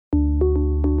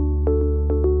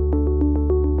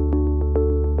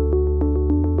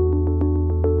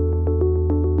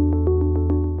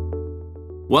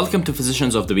Welcome to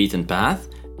Physicians of the Beaten Path,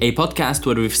 a podcast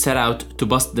where we've set out to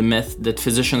bust the myth that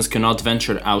physicians cannot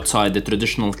venture outside the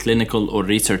traditional clinical or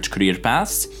research career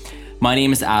paths. My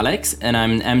name is Alex, and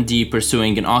I'm an MD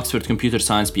pursuing an Oxford Computer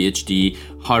Science PhD,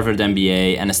 Harvard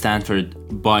MBA, and a Stanford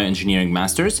Bioengineering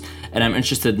Master's, and I'm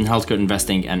interested in healthcare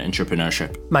investing and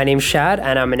entrepreneurship. My name's Shad,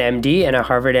 and I'm an MD and a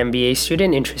Harvard MBA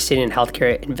student interested in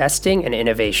healthcare investing and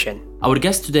innovation. Our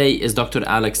guest today is Dr.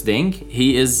 Alex Ding.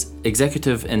 He is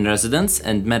Executive in Residence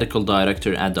and Medical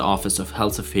Director at the Office of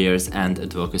Health Affairs and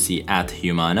Advocacy at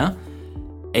Humana,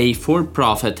 a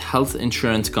for-profit health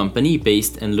insurance company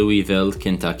based in Louisville,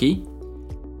 Kentucky,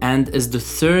 and is the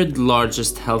third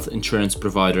largest health insurance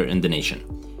provider in the nation.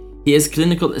 He is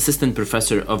Clinical Assistant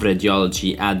Professor of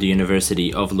Radiology at the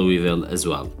University of Louisville as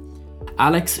well.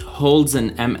 Alex holds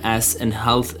an MS in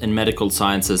Health and Medical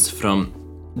Sciences from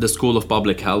the School of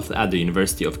Public Health at the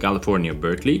University of California,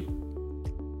 Berkeley,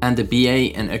 and a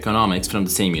BA in Economics from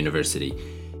the same university.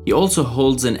 He also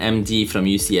holds an MD from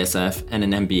UCSF and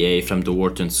an MBA from the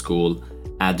Wharton School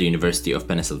at the University of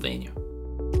Pennsylvania.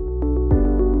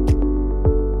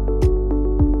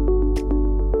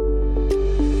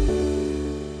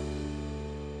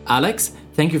 Alex,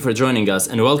 thank you for joining us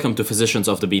and welcome to Physicians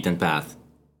of the Beaten Path.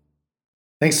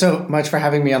 Thanks so much for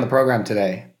having me on the program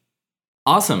today.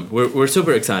 Awesome. We're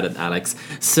super excited, Alex.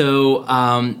 So,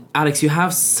 Alex, you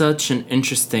have such an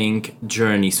interesting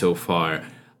journey so far.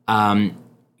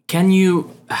 Can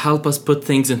you help us put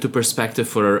things into perspective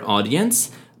for our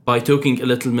audience by talking a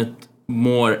little bit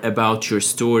more about your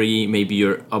story, maybe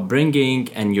your upbringing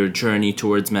and your journey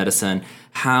towards medicine?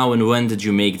 How and when did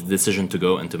you make the decision to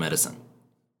go into medicine?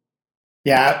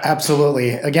 Yeah,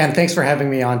 absolutely. Again, thanks for having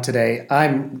me on today.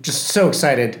 I'm just so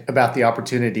excited about the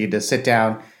opportunity to sit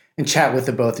down and chat with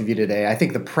the both of you today. I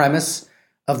think the premise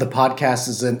of the podcast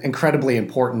is an incredibly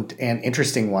important and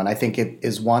interesting one. I think it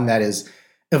is one that is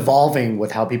evolving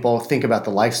with how people think about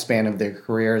the lifespan of their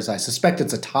careers. I suspect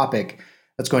it's a topic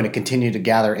that's going to continue to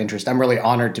gather interest. I'm really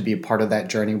honored to be a part of that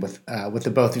journey with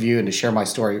the both of you and to share my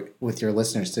story with your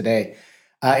listeners today.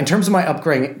 In terms of my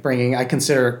upbringing, I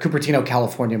consider Cupertino,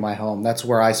 California, my home. That's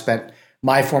where I spent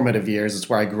my formative years. It's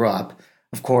where I grew up.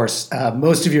 Of course,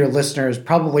 most of your listeners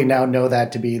probably now know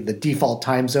that to be the default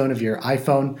time zone of your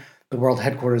iPhone, the world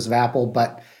headquarters of Apple.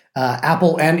 But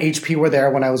Apple and HP were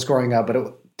there when I was growing up, but it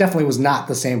definitely was not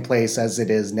the same place as it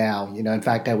is now. You know, in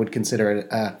fact, I would consider it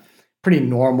a pretty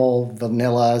normal,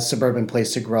 vanilla, suburban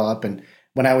place to grow up. And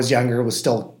when I was younger, it was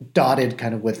still dotted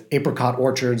kind of with apricot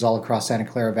orchards all across Santa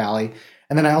Clara Valley.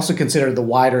 And then I also consider the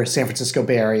wider San Francisco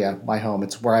Bay Area my home.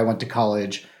 It's where I went to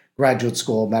college, graduate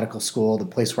school, medical school, the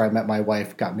place where I met my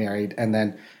wife, got married, and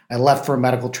then I left for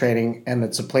medical training, and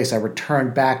it's a place I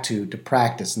returned back to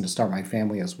practice and to start my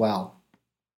family as well.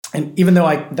 And even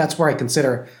though that's where I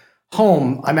consider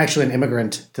home, I'm actually an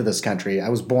immigrant to this country. I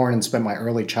was born and spent my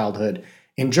early childhood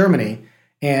in Germany.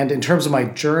 And in terms of my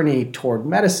journey toward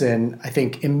medicine, I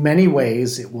think in many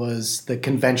ways it was the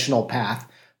conventional path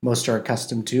most are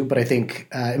accustomed to, but I think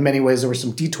in many ways there were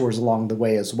some detours along the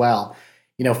way as well.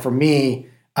 You know, for me,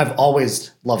 I've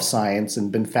always loved science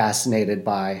and been fascinated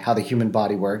by how the human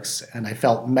body works, and I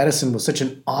felt medicine was such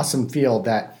an awesome field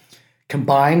that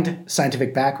combined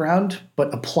scientific background,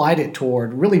 but applied it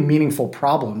toward really meaningful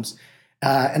problems,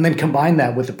 and then combined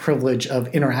that with the privilege of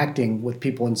interacting with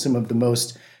people in some of the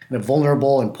most kind of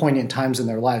vulnerable and poignant times in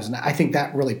their lives. And I think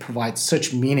that really provides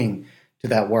such meaning to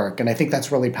that work. And I think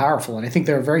that's really powerful. And I think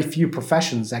there are very few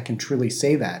professions that can truly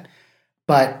say that.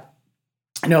 But,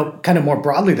 you know, kind of more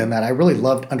broadly than that, I really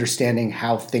loved understanding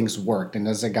how things worked. And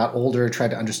as I got older,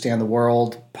 tried to understand the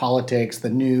world, politics,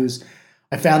 the news,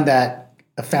 I found that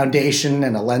a foundation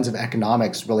and a lens of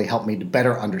economics really helped me to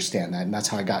better understand that. And that's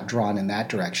how I got drawn in that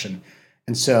direction.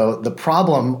 And so the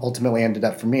problem ultimately ended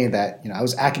up for me that, you know, I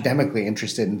was academically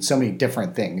interested in so many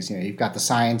different things. You know, you've got the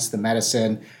science, the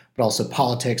medicine, but also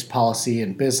politics, policy,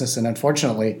 and business. And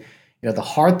unfortunately, you know, the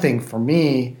hard thing for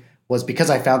me was because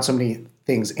I found so many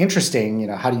things interesting, you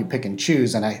know, how do you pick and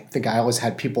choose? And I think I always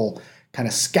had people kind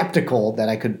of skeptical that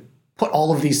I could put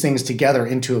all of these things together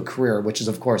into a career, which is,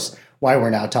 of course, why we're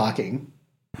now talking.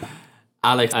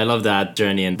 Alex, I love that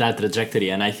journey and that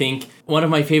trajectory. And I think one of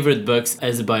my favorite books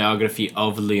is a biography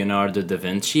of Leonardo da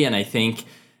Vinci. And I think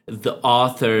the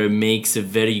author makes a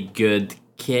very good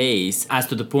case as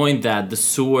to the point that the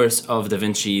source of Da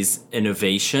Vinci's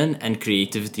innovation and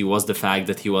creativity was the fact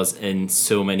that he was in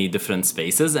so many different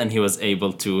spaces and he was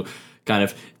able to kind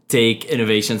of take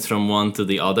innovations from one to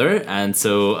the other. And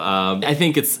so I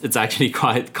think it's actually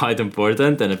quite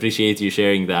important, and appreciate you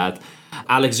sharing that.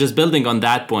 Alex, just building on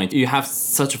that point, you have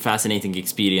such a fascinating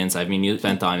experience. I mean, you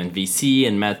spent time in VC,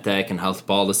 in medtech, and health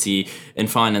policy, in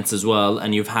finance as well,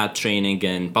 and you've had training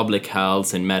in public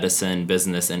health, in medicine,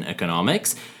 business, and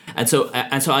economics. And so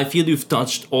I feel you've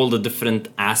touched all the different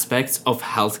aspects of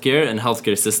healthcare and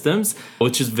healthcare systems,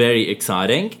 which is very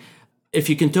exciting. If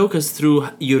you can talk us through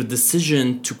your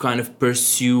decision to kind of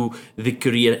pursue the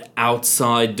career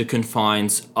outside the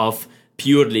confines of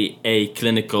purely a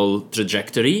clinical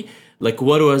trajectory, like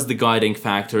what was the guiding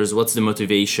factors, what's the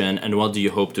motivation, and what do you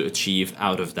hope to achieve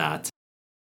out of that?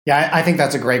 Yeah, I think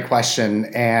that's a great question.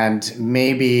 And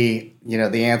maybe,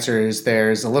 the answer is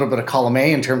there's a little bit of column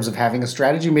A in terms of having a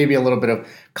strategy, maybe a little bit of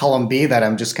column B that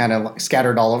I'm just kind of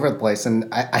scattered all over the place. And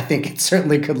I think it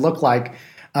certainly could look like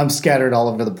I'm scattered all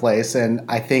over the place. And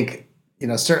I think,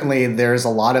 certainly there's a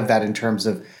lot of that in terms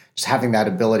of just having that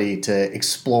ability to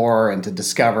explore and to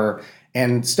discover,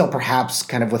 and still perhaps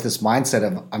kind of with this mindset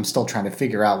of I'm still trying to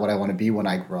figure out what I want to be when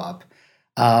I grow up.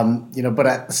 But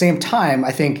at the same time,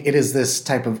 I think it is this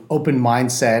type of open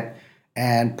mindset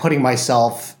and putting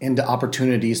myself into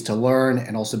opportunities to learn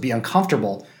and also be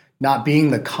uncomfortable, not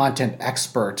being the content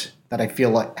expert that I feel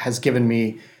like has given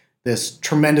me this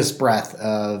tremendous breadth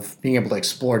of being able to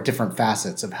explore different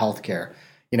facets of healthcare.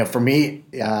 For me,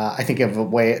 I think of a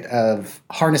way of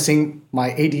harnessing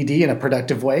my ADD in a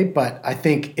productive way, but I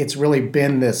think it's really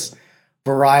been this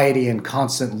variety and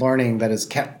constant learning that has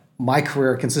kept my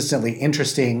career consistently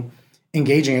interesting,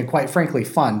 engaging, and quite frankly,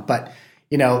 fun. But,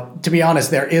 to be honest,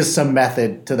 there is some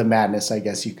method to the madness, I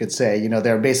guess you could say.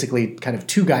 There are basically kind of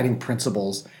two guiding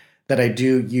principles that I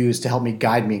do use to help me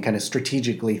guide me kind of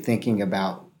strategically thinking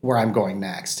about where I'm going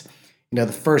next. The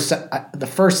first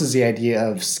is the idea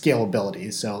of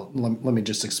scalability. So let me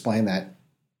just explain that.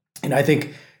 And I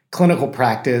think clinical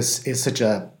practice is such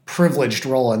a privileged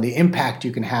role, and the impact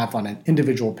you can have on an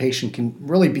individual patient can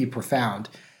really be profound.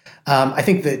 I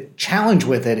think the challenge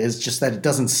with it is just that it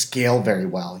doesn't scale very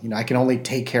well. I can only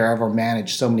take care of or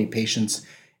manage so many patients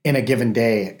in a given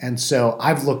day. And so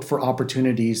I've looked for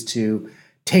opportunities to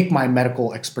take my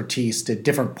medical expertise to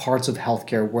different parts of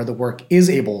healthcare where the work is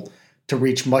able to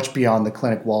reach much beyond the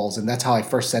clinic walls. And that's how I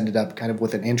first ended up kind of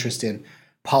with an interest in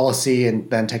policy and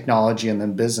then technology and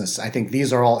then business. I think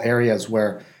these are all areas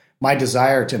where my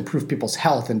desire to improve people's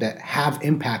health and to have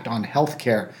impact on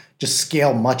healthcare just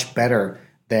scale much better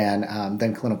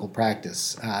than clinical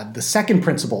practice. The second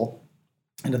principle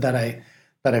that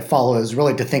I follow is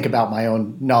really to think about my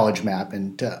own knowledge map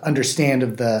and to understand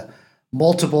of the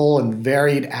multiple and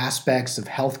varied aspects of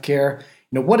healthcare.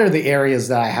 What are the areas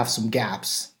that I have some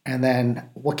gaps, and then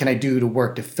what can I do to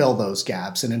work to fill those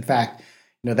gaps? And in fact,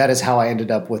 that is how I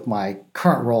ended up with my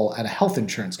current role at a health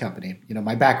insurance company.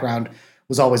 My background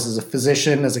was always as a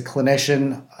physician, as a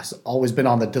clinician. I've always been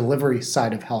on the delivery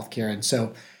side of healthcare, and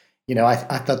so I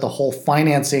thought the whole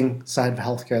financing side of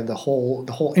healthcare, the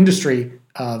whole industry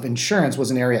of insurance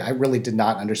was an area I really did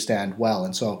not understand well.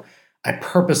 And so I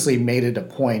purposely made it a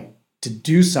point to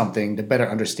do something to better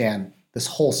understand this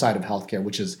whole side of healthcare,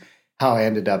 which is how I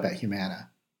ended up at Humana.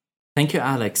 Thank you,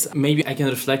 Alex. Maybe I can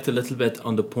reflect a little bit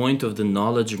on the point of the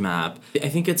knowledge map. I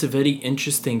think it's a very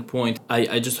interesting point.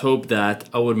 I just hope that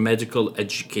our medical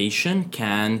education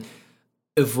can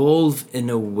evolve in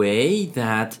a way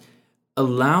that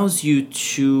allows you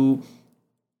to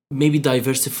maybe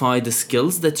diversify the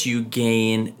skills that you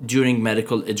gain during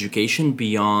medical education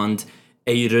beyond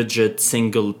a rigid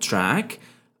single track,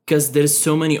 because there's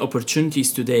so many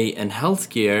opportunities today in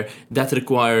healthcare that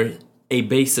require a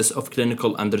basis of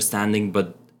clinical understanding,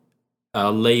 but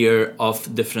a layer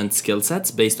of different skill sets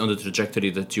based on the trajectory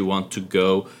that you want to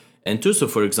go into. So,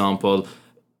 for example,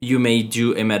 you may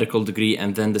do a medical degree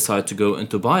and then decide to go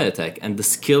into biotech, and the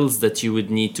skills that you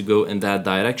would need to go in that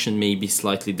direction may be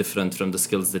slightly different from the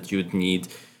skills that you would need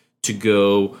to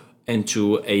go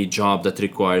into a job that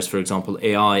requires, for example,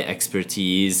 AI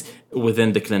expertise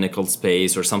within the clinical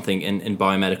space or something in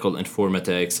biomedical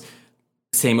informatics.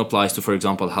 Same applies to, for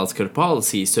example, healthcare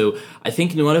policy. So I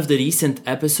think in one of the recent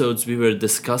episodes, we were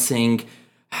discussing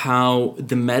how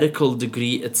the medical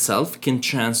degree itself can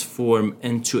transform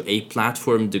into a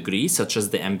platform degree, such as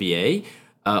the MBA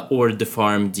or the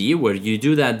PharmD, where you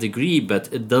do that degree,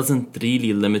 but it doesn't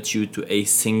really limit you to a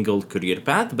single career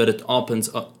path, but it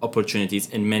opens up opportunities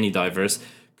in many diverse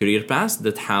career paths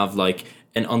that have like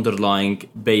an underlying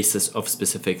basis of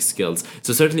specific skills.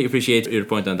 So certainly appreciate your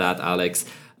point on that, Alex.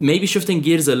 Maybe shifting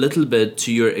gears a little bit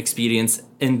to your experience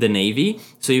in the Navy.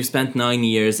 So you've spent 9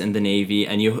 years in the Navy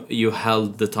and you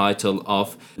held the title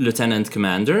of Lieutenant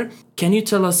Commander. Can you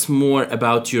tell us more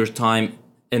about your time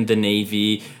in the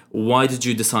Navy? Why did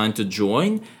you decide to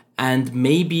join? And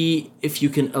maybe if you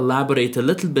can elaborate a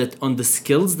little bit on the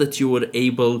skills that you were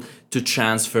able to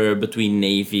transfer between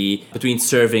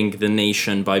serving the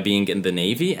nation by being in the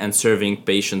Navy and serving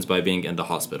patients by being in the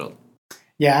hospital.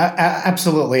 Yeah,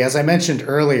 absolutely. As I mentioned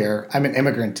earlier, I'm an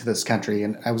immigrant to this country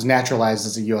and I was naturalized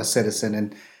as a US citizen.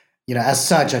 And, as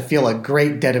such, I feel a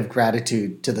great debt of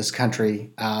gratitude to this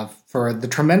country for the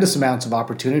tremendous amounts of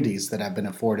opportunities that I've been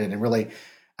afforded and really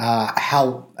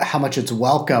how much it's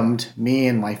welcomed me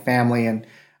and my family and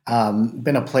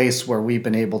been a place where we've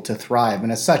been able to thrive.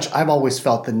 And as such, I've always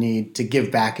felt the need to give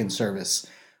back in service,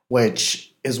 which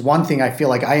is one thing I feel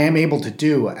like I am able to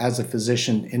do as a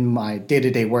physician in my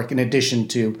day-to-day work, in addition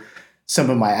to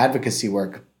some of my advocacy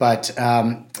work. But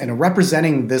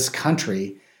representing this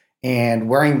country and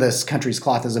wearing this country's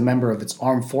cloth as a member of its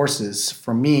armed forces,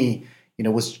 for me,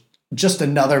 was just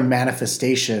another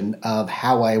manifestation of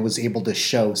how I was able to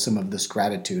show some of this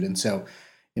gratitude. And so,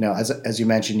 as you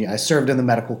mentioned, I served in the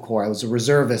medical corps. I was a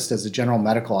reservist as a general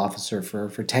medical officer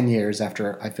for 10 years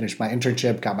after I finished my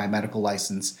internship, got my medical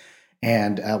license,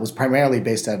 and was primarily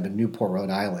based out of Newport,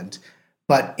 Rhode Island.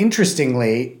 But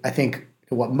interestingly, I think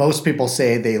what most people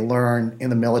say they learn in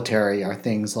the military are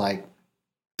things like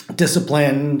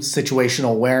discipline,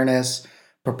 situational awareness,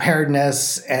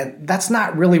 preparedness, and that's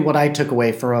not really what I took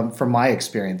away from my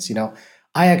experience.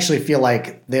 I actually feel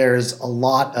like there's a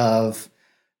lot of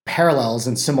parallels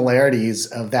and similarities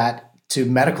of that to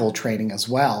medical training as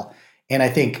well. And I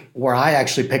think where I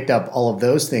actually picked up all of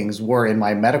those things were in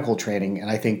my medical training. And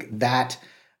I think that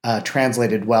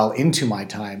translated well into my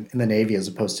time in the Navy as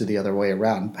opposed to the other way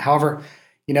around. However,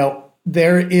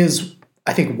 there is,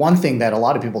 I think, one thing that a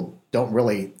lot of people don't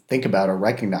really think about or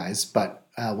recognize, but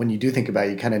when you do think about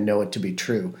it, you kind of know it to be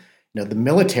true. The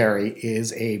military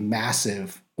is a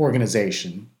massive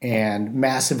organization, and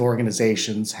massive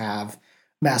organizations have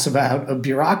massive amount of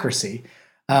bureaucracy.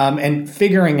 And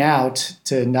figuring out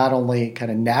to not only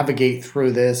kind of navigate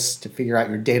through this, to figure out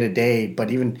your day-to-day, but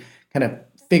even kind of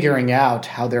figuring out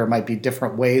how there might be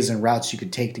different ways and routes you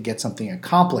could take to get something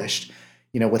accomplished,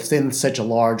 within such a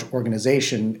large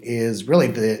organization is really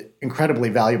the incredibly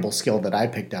valuable skill that I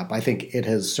picked up. I think it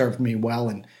has served me well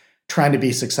in trying to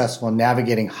be successful in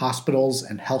navigating hospitals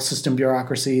and health system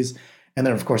bureaucracies. And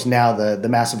then, of course, now the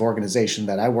massive organization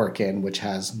that I work in, which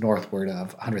has northward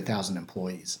of 100,000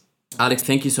 employees. Alex,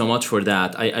 thank you so much for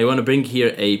that. I want to bring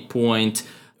here a point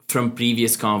from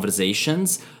previous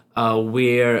conversations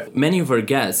where many of our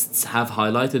guests have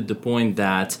highlighted the point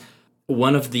that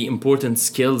one of the important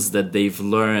skills that they've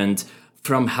learned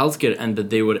from healthcare and that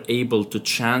they were able to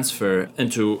transfer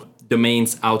into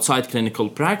domains outside clinical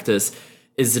practice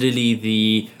is really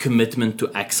the commitment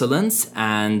to excellence,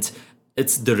 and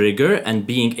it's the rigor and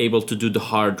being able to do the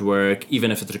hard work,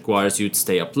 even if it requires you to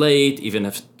stay up late, even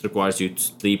if it requires you to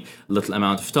sleep a little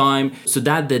amount of time. So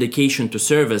that dedication to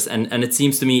service, and it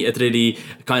seems to me it really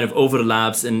kind of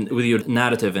overlaps with your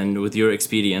narrative and with your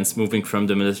experience moving from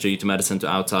the military to medicine to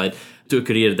outside to a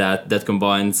career that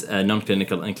combines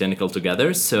non-clinical and clinical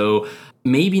together. So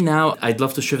maybe now I'd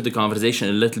love to shift the conversation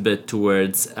a little bit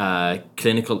towards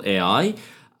clinical AI.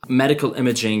 Medical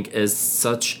imaging is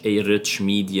such a rich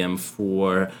medium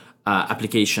for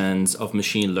applications of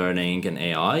machine learning and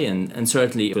AI. And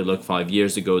certainly, if we look 5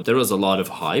 years ago, there was a lot of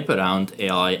hype around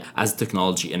AI as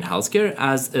technology in healthcare,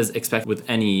 as is expected with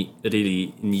any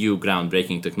really new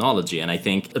groundbreaking technology. And I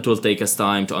think it will take us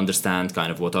time to understand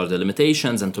kind of what are the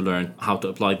limitations and to learn how to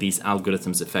apply these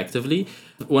algorithms effectively.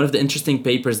 One of the interesting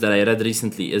papers that I read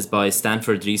recently is by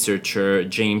Stanford researcher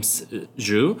James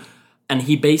Zhu. And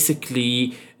he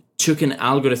basically took an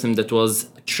algorithm that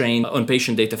was trained on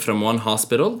patient data from one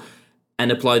hospital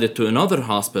and applied it to another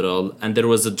hospital, and there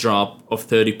was a drop of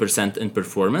 30% in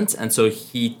performance. And so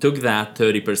he took that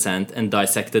 30% and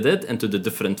dissected it into the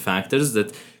different factors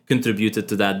that contributed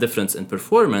to that difference in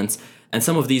performance. And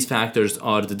some of these factors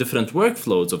are the different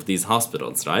workflows of these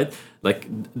hospitals, right? Like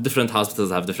different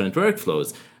hospitals have different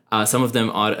workflows. Some of them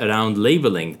are around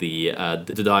labeling the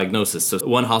diagnosis. So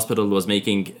one hospital was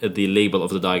making the label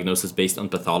of the diagnosis based on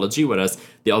pathology, whereas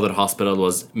the other hospital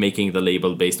was making the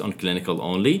label based on clinical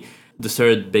only. The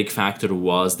third big factor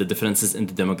was the differences in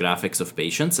the demographics of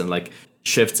patients and like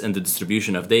shifts in the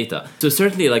distribution of data. So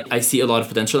certainly like I see a lot of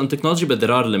potential in technology, but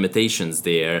there are limitations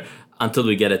there until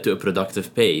we get it to a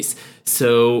productive pace.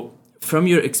 So from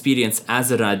your experience as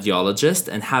a radiologist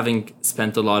and having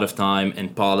spent a lot of time in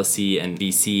policy and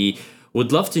VC,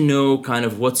 Would love to know kind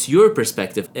of what's your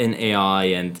perspective in AI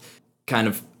and kind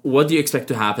of what do you expect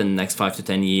to happen in the next 5 to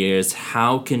 10 years?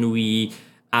 How can we,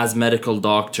 as medical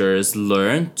doctors,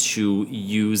 learn to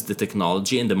use the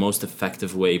technology in the most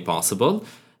effective way possible?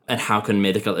 And how can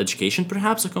medical education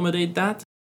perhaps accommodate that?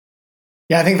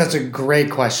 Yeah, I think that's a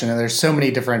great question. And there's so many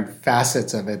different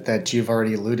facets of it that you've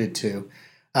already alluded to.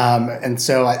 And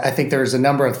so I think there's a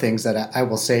number of things that I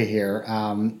will say here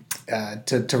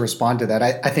to respond to that.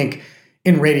 I think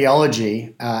in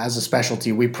radiology, as a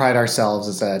specialty, we pride ourselves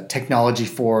as a technology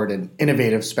forward and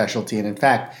innovative specialty. And in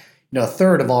fact, a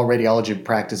third of all radiology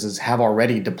practices have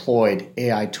already deployed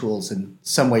AI tools in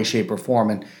some way, shape, or form.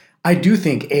 And I do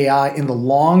think AI in the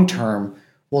long term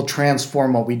will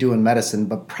transform what we do in medicine,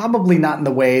 but probably not in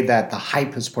the way that the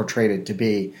hype has portrayed it to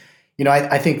be.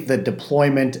 I think the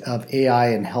deployment of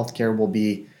AI in healthcare will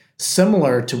be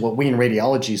similar to what we in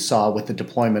radiology saw with the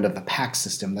deployment of the PACS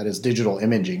system, that is digital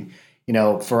imaging.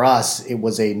 For us, it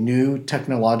was a new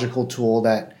technological tool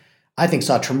that I think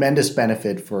saw tremendous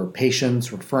benefit for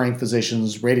patients, referring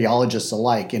physicians, radiologists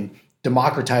alike in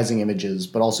democratizing images,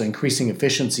 but also increasing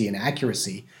efficiency and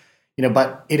accuracy.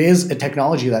 But it is a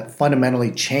technology that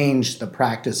fundamentally changed the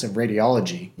practice of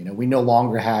radiology. We no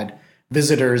longer had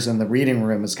visitors in the reading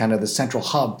room as kind of the central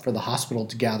hub for the hospital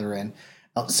to gather in.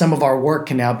 Some of our work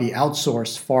can now be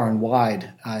outsourced far and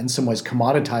wide, in some ways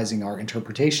commoditizing our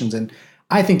interpretations. And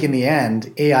I think in the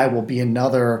end, AI will be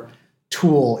another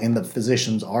tool in the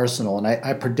physician's arsenal. And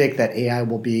I predict that AI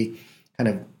will be kind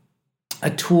of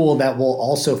a tool that will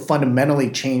also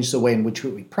fundamentally change the way in which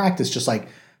we practice, just like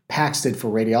PACS did for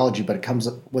radiology, but it comes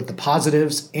with the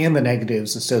positives and the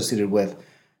negatives associated with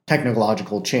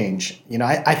technological change.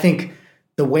 I think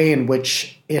the way in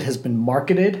which it has been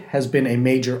marketed has been a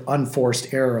major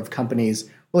unforced error of companies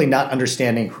really not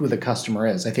understanding who the customer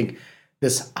is. I think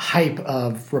this hype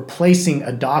of replacing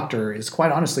a doctor is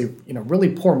quite honestly, really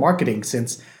poor marketing,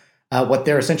 since what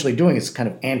they're essentially doing is kind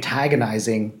of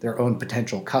antagonizing their own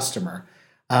potential customer.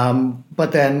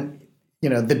 But then,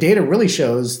 the data really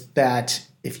shows that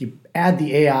if you add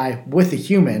the AI with the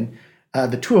human,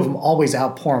 the two of them always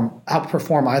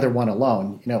outperform either one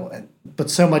alone.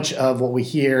 But so much of what we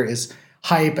hear is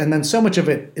hype, and then so much of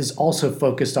it is also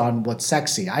focused on what's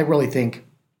sexy. I really think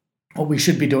what we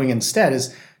should be doing instead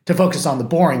is to focus on the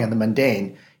boring and the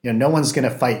mundane. No one's going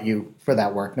to fight you for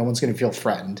that work. No one's going to feel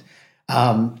threatened.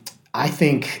 I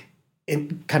think,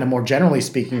 kind of more generally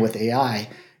speaking with AI,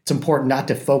 it's important not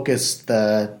to focus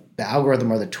the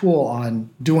algorithm or the tool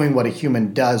on doing what a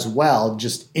human does well,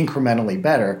 just incrementally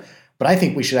better. But I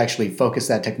think we should actually focus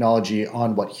that technology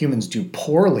on what humans do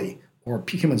poorly or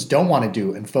humans don't want to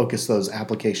do and focus those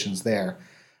applications there.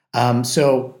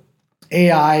 So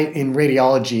AI in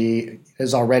radiology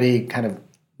is already kind of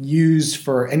used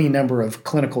for any number of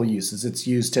clinical uses. It's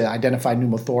used to identify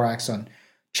pneumothorax on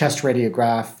chest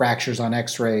radiograph, fractures on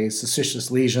X-ray,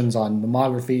 suspicious lesions on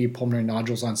mammography, pulmonary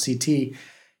nodules on CT.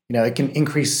 It can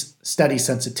increase study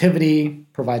sensitivity,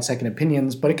 provide second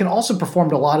opinions, but it can also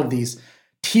perform a lot of these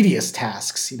tedious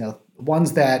tasks,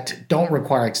 ones that don't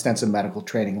require extensive medical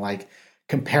training, like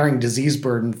comparing disease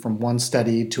burden from one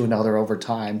study to another over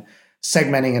time,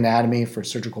 segmenting anatomy for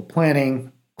surgical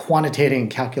planning, quantitating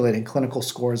and calculating clinical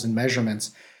scores and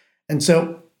measurements. And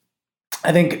so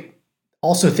I think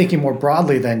also thinking more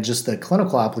broadly than just the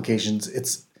clinical applications,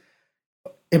 it's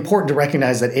important to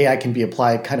recognize that AI can be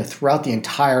applied kind of throughout the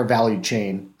entire value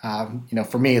chain.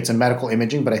 For me, it's in medical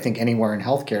imaging, but I think anywhere in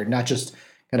healthcare, not just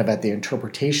kind of at the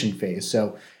interpretation phase.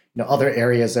 So, other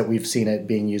areas that we've seen it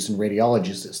being used in radiology,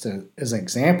 just as an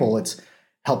example, it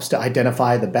helps to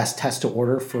identify the best test to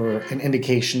order for an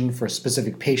indication for a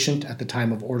specific patient at the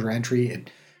time of order entry. It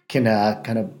can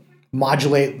kind of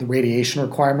modulate the radiation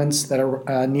requirements that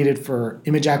are needed for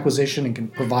image acquisition and can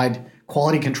provide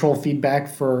quality control feedback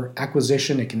for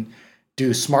acquisition. It can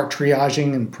do smart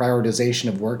triaging and prioritization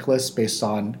of work lists based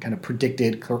on kind of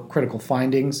predicted critical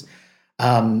findings.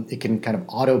 It can kind of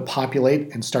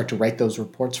auto-populate and start to write those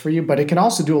reports for you, but it can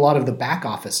also do a lot of the back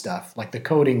office stuff, like the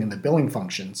coding and the billing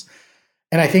functions.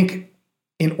 And I think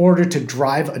in order to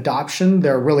drive adoption,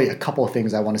 there are really a couple of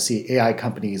things I want to see AI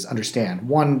companies understand.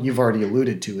 One, you've already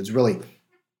alluded to, is really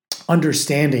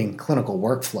understanding clinical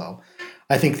workflow.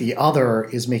 I think the other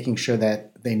is making sure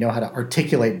that they know how to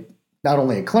articulate not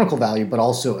only a clinical value, but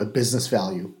also a business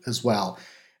value as well.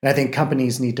 And I think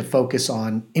companies need to focus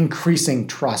on increasing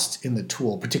trust in the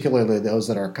tool, particularly those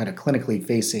that are kind of clinically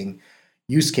facing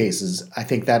use cases. I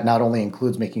think that not only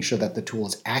includes making sure that the tool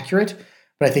is accurate,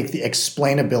 but I think the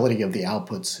explainability of the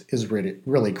outputs is really,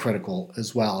 really critical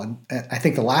as well. And I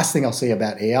think the last thing I'll say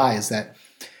about AI is that,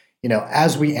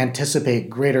 as we anticipate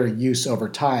greater use over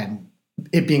time,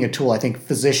 it being a tool, I think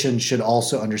physicians should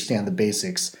also understand the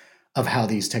basics of how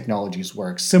these technologies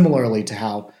work, similarly to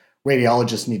how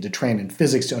radiologists need to train in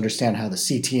physics to understand how the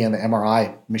CT and the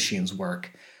MRI machines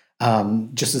work.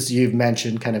 Just as you've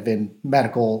mentioned, kind of in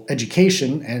medical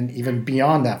education and even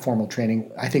beyond that formal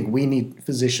training, I think we need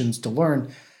physicians to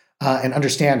learn and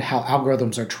understand how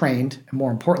algorithms are trained, and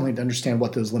more importantly, to understand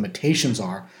what those limitations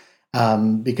are.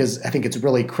 Because I think it's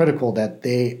really critical that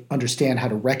they understand how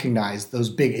to recognize those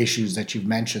big issues that you've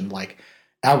mentioned, like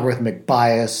algorithmic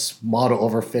bias, model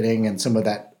overfitting, and some of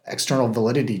that external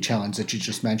validity challenge that you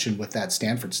just mentioned with that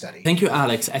Stanford study. Thank you,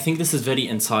 Alex. I think this is very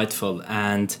insightful.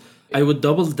 And I would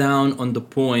double down on the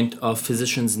point of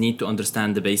physicians need to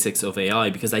understand the basics of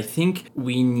AI, because I think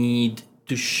we need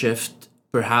to shift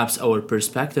perhaps our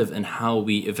perspective and how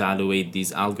we evaluate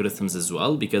these algorithms as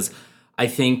well, because I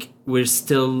think we're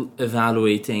still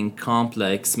evaluating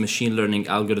complex machine learning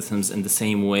algorithms in the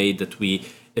same way that we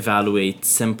evaluate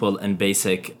simple and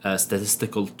basic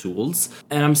statistical tools.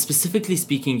 And I'm specifically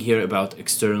speaking here about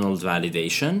external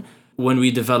validation. When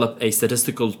we develop a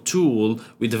statistical tool,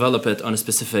 we develop it on a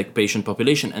specific patient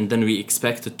population, and then we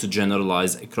expect it to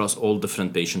generalize across all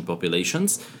different patient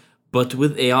populations. But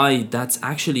with AI, that's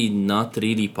actually not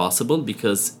really possible,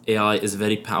 because AI is a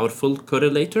very powerful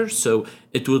correlator. So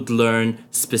it would learn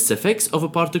specifics of a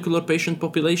particular patient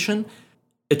population.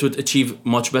 It would achieve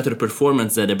much better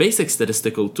performance than a basic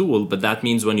statistical tool, but that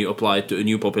means when you apply it to a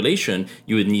new population,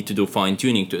 you would need to do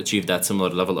fine-tuning to achieve that similar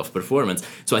level of performance.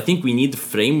 So I think we need a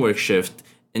framework shift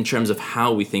in terms of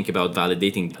how we think about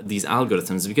validating these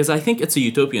algorithms, because I think it's a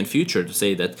utopian future to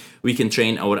say that we can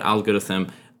train our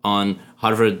algorithm on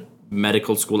Harvard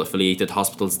Medical School affiliated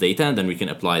hospitals data and then we can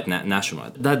apply it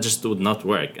nationwide. That just would not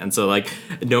work. And so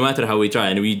no matter how we try,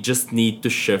 and we just need to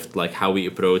shift how we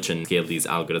approach and scale these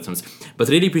algorithms. But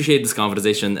really appreciate this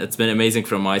conversation. It's been amazing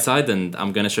from my side, and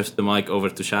I'm going to shift the mic over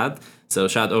to Shad. So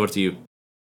Shad, over to you.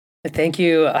 Thank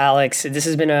you, Alex. This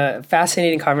has been a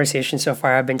fascinating conversation so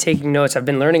far. I've been taking notes. I've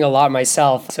been learning a lot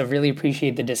myself, so really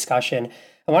appreciate the discussion.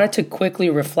 I wanted to quickly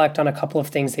reflect on a couple of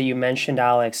things that you mentioned,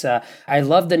 Alex. I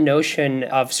love the notion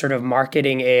of sort of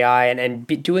marketing AI and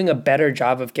doing a better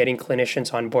job of getting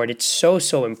clinicians on board. It's so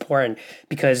important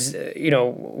because,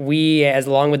 we, as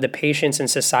along with the patients and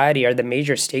society, are the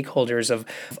major stakeholders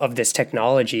of this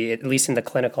technology, at least in the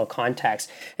clinical context.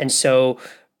 And so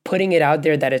putting it out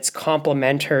there that it's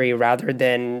complementary rather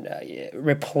than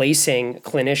replacing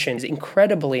clinicians is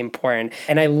incredibly important.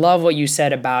 And I love what you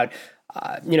said about,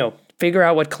 figure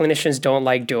out what clinicians don't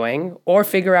like doing, or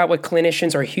figure out what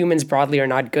clinicians or humans broadly are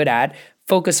not good at.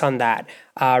 Focus on that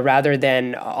rather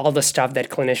than all the stuff that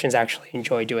clinicians actually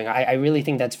enjoy doing. I really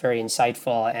think that's very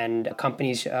insightful, and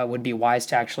companies would be wise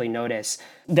to actually notice.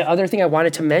 The other thing I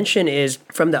wanted to mention is,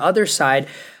 from the other side,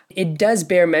 it does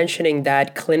bear mentioning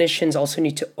that clinicians also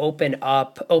need to open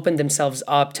themselves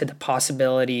up to the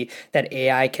possibility that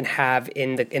AI can have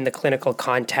in the clinical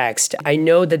context. I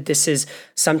know that this is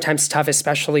sometimes tough,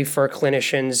 especially for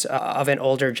clinicians of an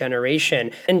older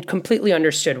generation, and completely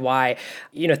understood why.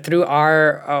 Through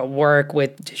our work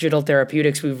with digital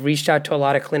therapeutics, we've reached out to a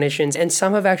lot of clinicians, and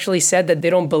some have actually said that they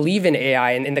don't believe in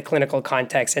AI in the clinical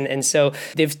context. And so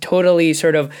they've totally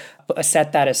sort of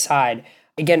set that aside.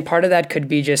 Again, part of that could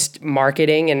be just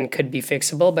marketing and could be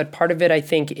fixable, but part of it, I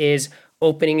think, is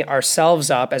opening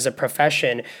ourselves up as a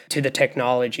profession to the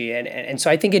technology. And so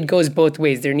I think it goes both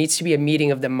ways. There needs to be a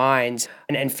meeting of the minds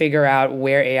and figure out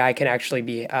where AI can actually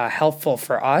be helpful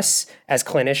for us as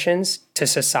clinicians, to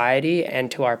society,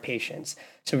 and to our patients.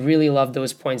 So really love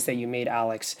those points that you made,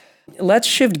 Alex. Let's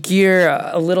shift gear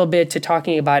a little bit to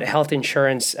talking about health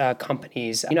insurance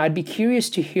companies. I'd be curious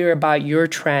to hear about your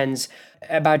trends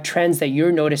that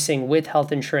you're noticing with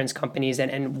health insurance companies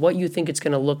and what you think it's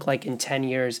going to look like in 10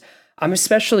 years. I'm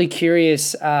especially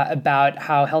curious about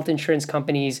how health insurance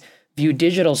companies view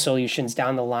digital solutions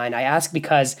down the line. I ask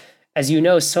because, as you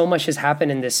know, so much has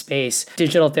happened in this space.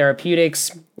 Digital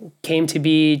therapeutics came to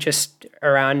be just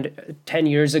around 10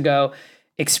 years ago.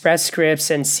 Express Scripts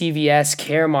and CVS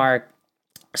Caremark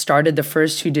started the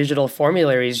first two digital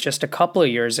formularies just a couple of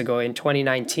years ago in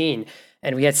 2019.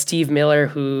 And we had Steve Miller,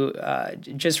 who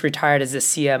just retired as the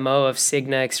CMO of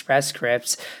Cigna Express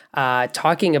Scripts,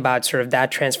 talking about sort of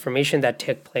that transformation that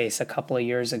took place a couple of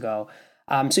years ago.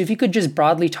 So if you could just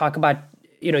broadly talk about,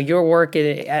 your work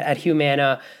at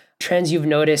Humana, trends you've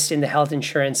noticed in the health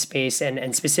insurance space,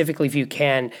 and specifically, if you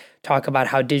can, talk about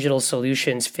how digital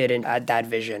solutions fit in at that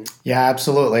vision. Yeah,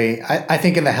 absolutely. I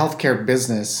think in the healthcare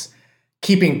business,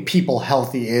 keeping people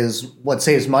healthy is what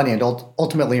saves money and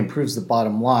ultimately improves the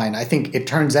bottom line. I think it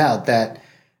turns out that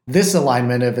this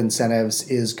alignment of incentives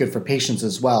is good for patients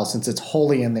as well, since it's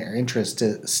wholly in their interest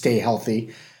to stay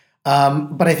healthy.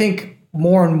 But I think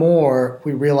more and more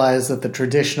we realize that the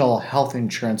traditional health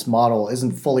insurance model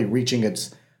isn't fully reaching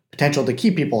its potential to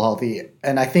keep people healthy.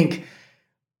 And I think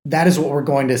that is what we're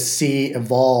going to see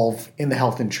evolve in the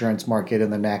health insurance market in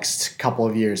the next couple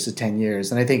of years to 10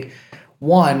 years. And I think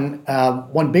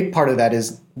one big part of that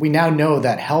is we now know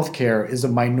that healthcare is a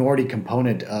minority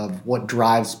component of what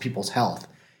drives people's health.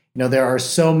 There are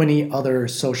so many other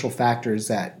social factors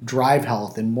that drive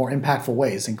health in more impactful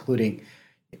ways, including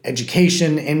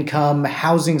education, income,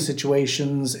 housing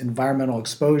situations, environmental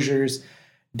exposures,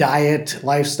 diet,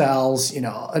 lifestyles,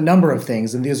 a number of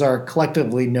things. And these are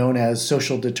collectively known as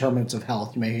social determinants of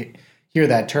health. You may hear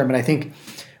that term. And I think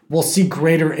we'll see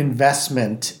greater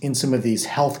investment in some of these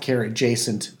healthcare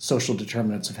adjacent social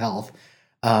determinants of health,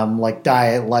 like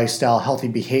diet, lifestyle, healthy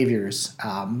behaviors,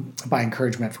 by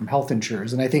encouragement from health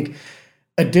insurers. And I think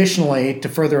additionally, to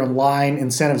further align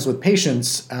incentives with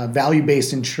patients,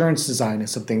 value-based insurance design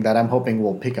is something that I'm hoping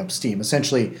will pick up steam.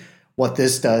 Essentially, what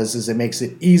this does is it makes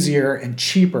it easier and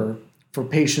cheaper for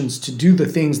patients to do the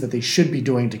things that they should be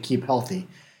doing to keep healthy.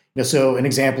 So an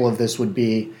example of this would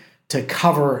be to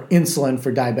cover insulin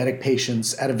for diabetic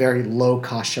patients at a very low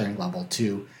cost-sharing level,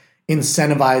 to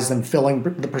incentivize them filling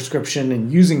the prescription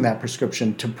and using that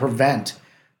prescription to prevent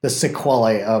the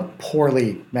sequelae of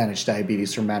poorly managed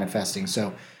diabetes from manifesting.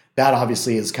 So that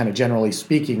obviously is kind of generally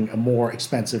speaking a more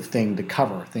expensive thing to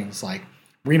cover, things like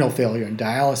renal failure and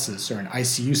dialysis or an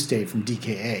ICU stay from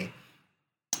DKA.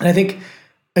 And I think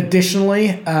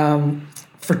additionally,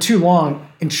 for too long,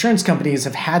 insurance companies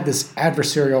have had this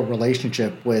adversarial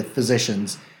relationship with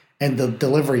physicians and the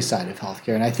delivery side of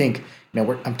healthcare. And I think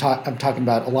I'm talking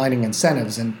about aligning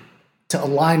incentives, and to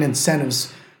align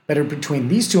incentives better between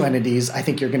these two entities, I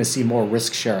think you're going to see more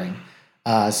risk sharing,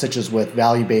 such as with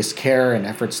value-based care and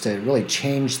efforts to really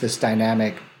change this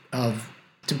dynamic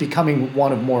to becoming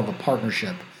one of more of a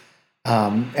partnership.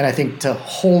 And I think to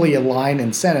wholly align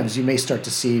incentives, you may start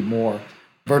to see more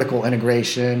vertical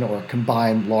integration or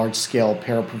combined large-scale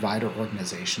para-provider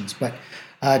organizations. But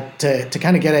to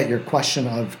kind of get at your question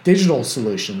of digital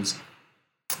solutions,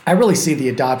 I really see the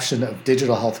adoption of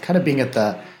digital health kind of being at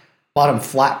the bottom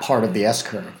flat part of the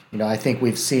S-curve. I think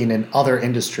we've seen in other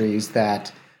industries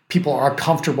that people are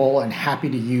comfortable and happy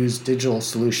to use digital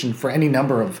solution for any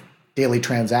number of daily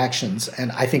transactions.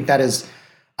 And I think that has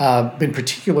been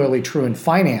particularly true in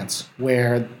finance,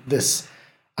 where this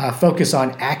focus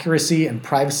on accuracy and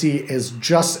privacy is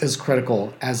just as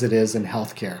critical as it is in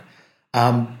healthcare.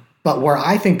 But where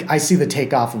I think I see the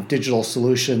takeoff of digital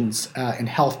solutions in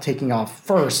health taking off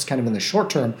first, kind of in the short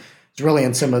term, is really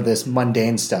in some of this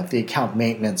mundane stuff, the account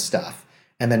maintenance stuff,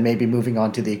 and then maybe moving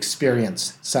on to the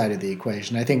experience side of the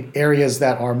equation. I think areas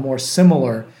that are more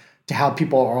similar to how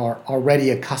people are already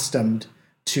accustomed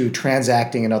to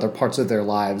transacting in other parts of their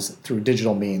lives through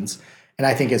digital means. And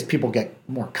I think as people get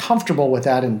more comfortable with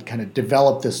that and kind of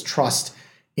develop this trust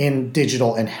in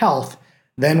digital and health,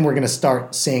 then we're going to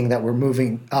start seeing that we're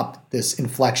moving up this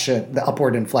inflection, the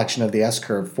upward inflection of the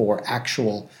S-curve for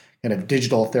actual kind of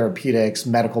digital therapeutics,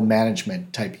 medical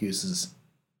management type uses.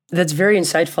 That's very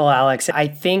insightful, Alex. I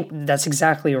think that's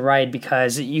exactly right,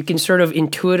 because you can sort of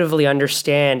intuitively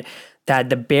understand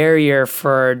that the barrier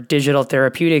for digital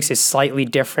therapeutics is slightly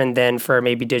different than for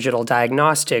maybe digital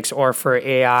diagnostics or for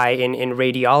AI in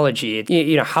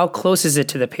radiology. How close is it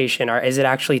to the patient? Is it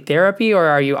actually therapy, or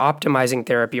are you optimizing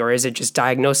therapy, or is it just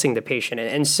diagnosing the patient?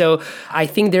 And so I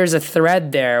think there's a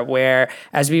thread there where,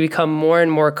 as we become more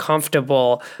and more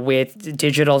comfortable with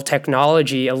digital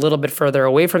technology a little bit further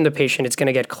away from the patient, it's going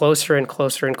to get closer and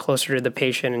closer and closer to the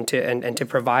patient and to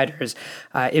providers,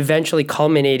 eventually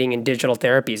culminating in digital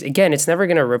therapies. Again, it's never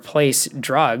going to replace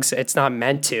drugs. It's not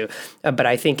meant to. But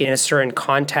I think in a certain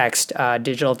context,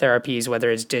 digital therapies,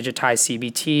 whether it's digitized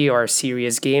CBT or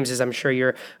serious games, as I'm sure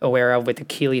you're aware of with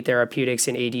Akili Therapeutics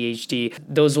and ADHD,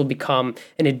 those will become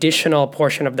an additional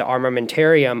portion of the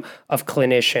armamentarium of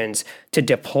clinicians to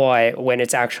deploy when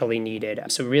it's actually needed.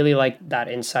 So really like that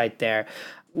insight there.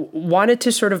 Wanted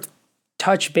to sort of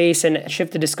touch base and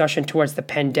shift the discussion towards the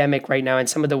pandemic right now and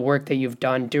some of the work that you've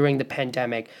done during the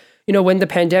pandemic. When the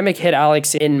pandemic hit,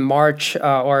 Alex, in March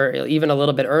or even a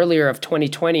little bit earlier of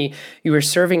 2020, you were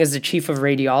serving as the chief of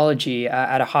radiology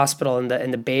at a hospital in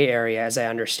the Bay Area, as I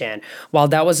understand. While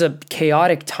that was a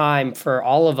chaotic time for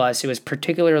all of us, it was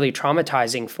particularly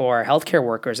traumatizing for healthcare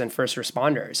workers and first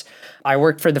responders. I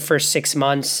worked for the first 6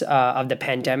 months of the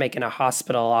pandemic in a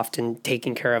hospital, often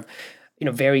taking care of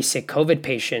very sick COVID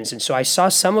patients. And so I saw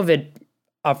some of it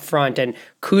up front. And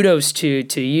kudos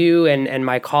to you and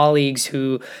my colleagues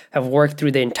who have worked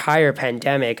through the entire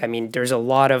pandemic. I mean, there's a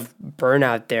lot of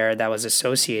burnout there that was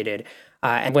associated.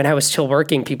 And when I was still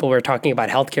working, people were talking about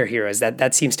healthcare heroes.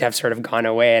 That seems to have sort of gone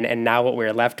away. And now what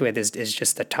we're left with is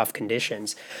just the tough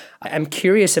conditions. I'm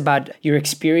curious about your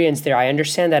experience there. I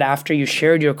understand that after you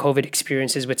shared your COVID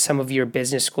experiences with some of your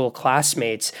business school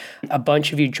classmates, a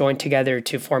bunch of you joined together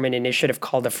to form an initiative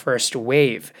called the First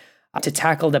Wave to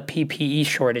tackle the PPE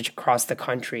shortage across the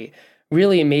country.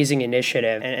 Really amazing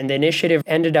initiative. And the initiative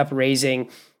ended up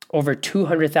raising over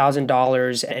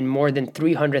 $200,000 and more than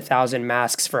 300,000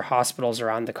 masks for hospitals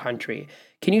around the country.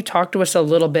 Can you talk to us a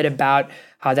little bit about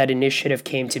how that initiative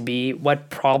came to be, what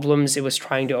problems it was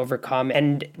trying to overcome,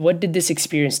 and what did this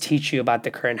experience teach you about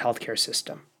the current healthcare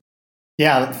system?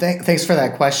 Yeah, thanks for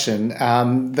that question.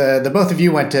 The both of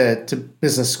you went to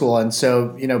business school, and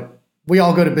so we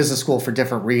all go to business school for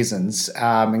different reasons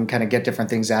and kind of get different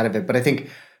things out of it. But I think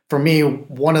for me,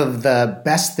 one of the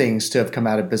best things to have come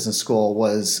out of business school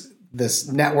was this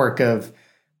network of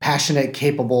passionate,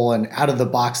 capable, and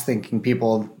out-of-the-box thinking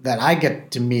people that I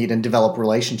get to meet and develop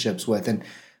relationships with. And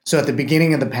so at the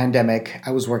beginning of the pandemic,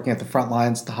 I was working at the front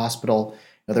lines at the hospital.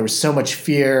 There was so much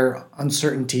fear,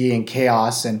 uncertainty, and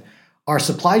chaos, and our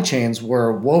supply chains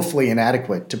were woefully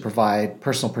inadequate to provide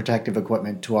personal protective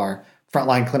equipment to our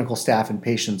frontline clinical staff and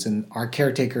patients, and our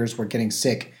caretakers were getting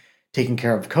sick taking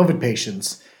care of COVID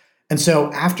patients. And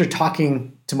so after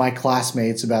talking to my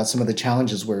classmates about some of the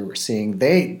challenges we were seeing,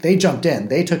 they jumped in,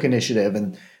 they took initiative,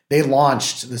 and they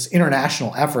launched this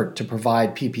international effort to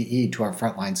provide PPE to our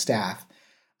frontline staff.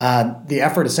 The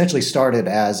effort essentially started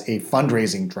as a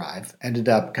fundraising drive, ended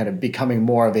up kind of becoming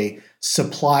more of a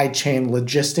supply chain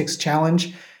logistics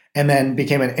challenge, and then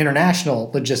became an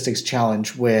international logistics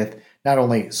challenge with not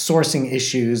only sourcing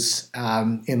issues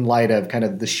in light of kind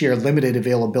of the sheer limited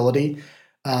availability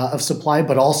of supply,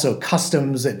 but also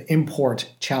customs and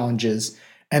import challenges,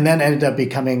 and then ended up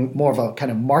becoming more of a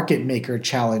kind of market maker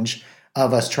challenge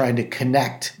of us trying to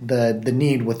connect the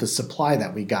need with the supply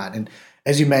that we got. And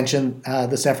as you mentioned,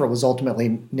 this effort was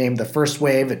ultimately named the First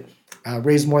Wave. It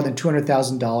raised more than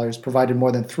 $200,000, provided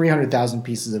more than 300,000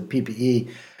 pieces of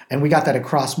PPE, and we got that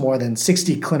across more than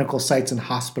 60 clinical sites and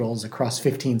hospitals across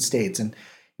 15 states. And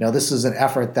this is an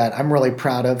effort that I'm really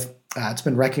proud of. It's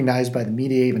been recognized by the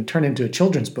media, even turned into a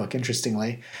children's book,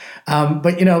 interestingly.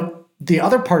 But the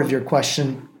other part of your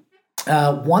question,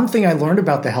 one thing I learned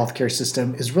about the healthcare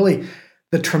system is really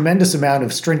the tremendous amount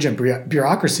of stringent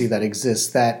bureaucracy that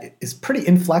exists that is pretty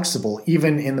inflexible,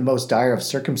 even in the most dire of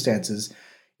circumstances.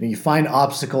 You find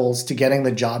obstacles to getting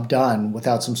the job done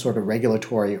without some sort of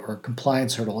regulatory or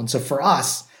compliance hurdle. And so for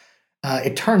us,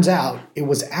 it turns out it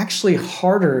was actually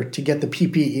harder to get the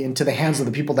PPE into the hands of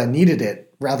the people that needed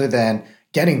it rather than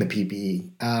getting the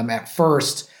PPE. At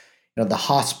first, the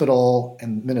hospital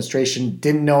administration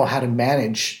didn't know how to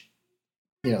manage,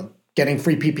 getting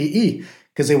free PPE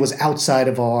because it was outside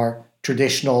of our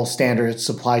traditional standard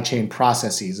supply chain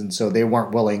processes. And so they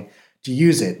weren't willing to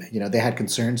use it. They had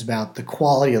concerns about the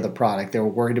quality of the product. They were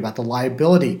worried about the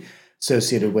liability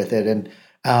associated with it. And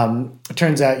it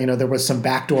turns out, there was some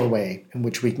backdoor way in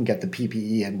which we can get the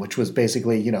PPE in, which was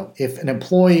basically, if an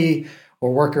employee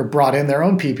or worker brought in their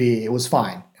own PPE, it was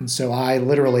fine. And so I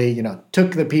literally,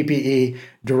 took the PPE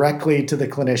directly to the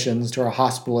clinicians, to our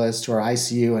hospitalists, to our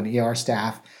ICU and ER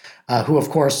staff, who of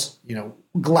course,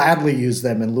 gladly used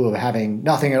them in lieu of having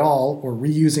nothing at all or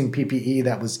reusing PPE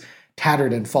that was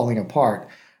tattered and falling apart.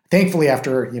 Thankfully,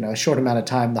 after a short amount of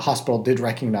time, the hospital did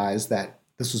recognize that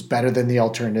this was better than the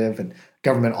alternative, and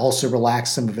government also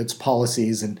relaxed some of its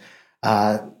policies. And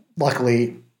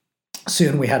luckily,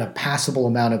 soon we had a passable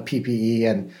amount of PPE.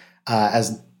 And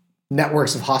as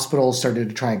networks of hospitals started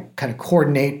to try and kind of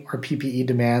coordinate our PPE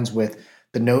demands with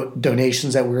the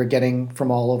donations that we were getting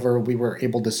from all over, we were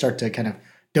able to start to kind of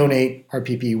donate our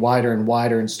PPE wider and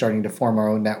wider and starting to form our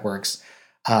own networks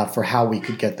for how we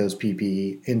could get those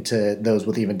PPE into those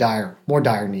with even more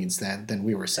dire needs than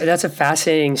we were seeing. That's a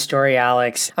fascinating story,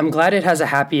 Alex. I'm glad it has a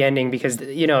happy ending because,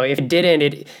 if it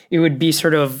didn't, it would be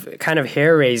sort of kind of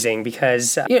hair-raising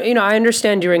because, I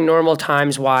understand during normal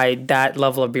times why that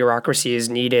level of bureaucracy is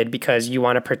needed because you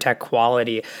want to protect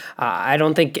quality. I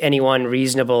don't think anyone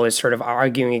reasonable is sort of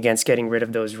arguing against getting rid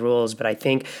of those rules, but I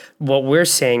think what we're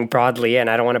saying broadly,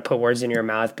 and I don't want to put words in your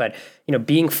mouth, but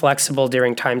being flexible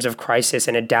during times of crisis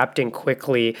and adapting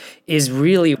quickly is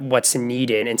really what's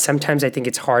needed. And sometimes I think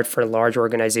it's hard for large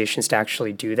organizations to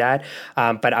actually do that.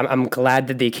 But I'm glad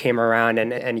that they came around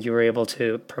and you were able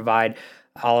to provide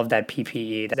all of that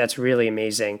PPE. That's really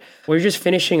amazing. We're just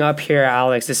finishing up here,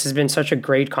 Alex. This has been such a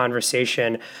great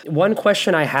conversation. One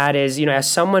question I had is,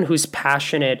 as someone who's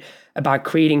passionate about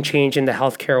creating change in the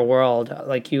healthcare world,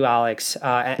 like you, Alex,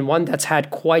 and one that's had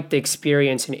quite the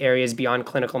experience in areas beyond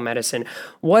clinical medicine,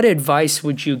 what advice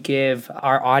would you give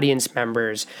our audience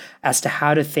members as to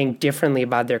how to think differently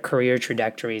about their career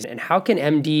trajectories? And how can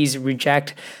MDs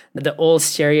reject the old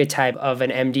stereotype of an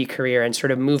MD career and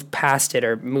sort of move past it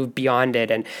or move beyond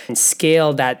it and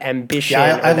scale that ambition?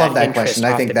 Yeah, I love that question.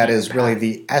 I think that is really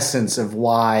the essence of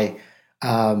why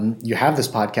you have this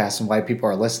podcast and why people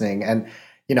are listening. And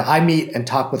I meet and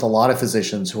talk with a lot of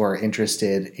physicians who are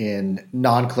interested in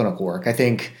non-clinical work. I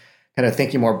think kind of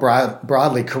thinking more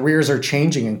broadly, careers are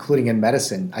changing, including in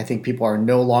medicine. I think people are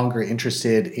no longer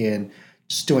interested in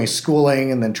just doing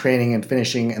schooling and then training and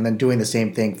finishing and then doing the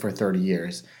same thing for 30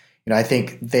 years. I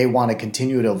think they want to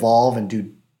continue to evolve and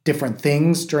do different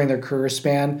things during their career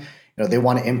span. They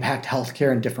want to impact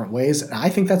healthcare in different ways. And I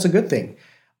think that's a good thing.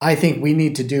 I think we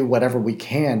need to do whatever we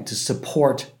can to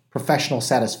support professional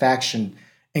satisfaction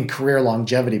and career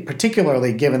longevity,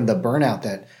 particularly given the burnout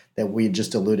that we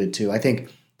just alluded to. I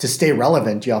think to stay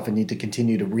relevant, you often need to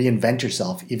continue to reinvent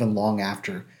yourself even long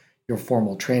after your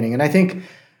formal training. And I think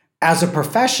as a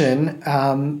profession,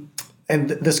 and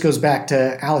this goes back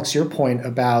to Alex, your point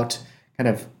about kind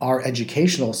of our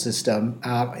educational system,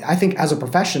 I think as a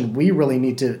profession, we really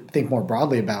need to think more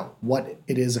broadly about what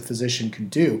it is a physician can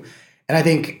do. And I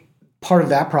think part of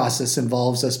that process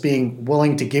involves us being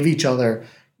willing to give each other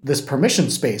this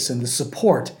permission space and the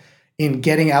support in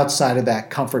getting outside of that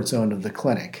comfort zone of the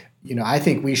clinic. I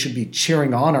think we should be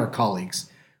cheering on our colleagues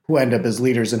who end up as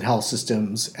leaders in health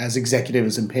systems, as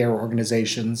executives in payer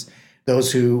organizations,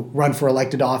 those who run for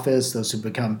elected office, those who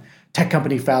become tech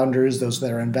company founders, those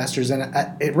that are investors. And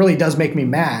it really does make me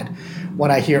mad when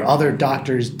I hear other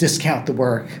doctors discount the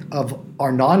work of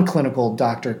our non-clinical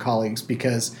doctor colleagues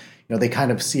because they kind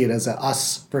of see it as a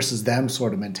us versus them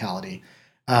sort of mentality.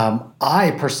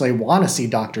 I personally want to see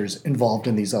doctors involved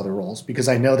in these other roles because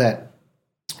I know that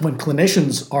when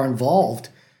clinicians are involved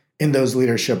in those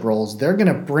leadership roles, they're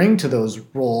going to bring to those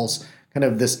roles kind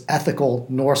of this ethical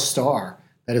North Star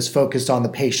that is focused on the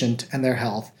patient and their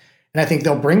health. And I think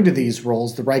they'll bring to these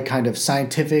roles the right kind of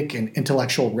scientific and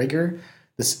intellectual rigor,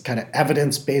 this kind of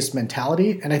evidence-based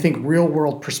mentality, and I think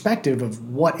real-world perspective of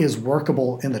what is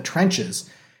workable in the trenches.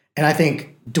 And I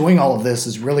think doing all of this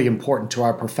is really important to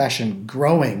our profession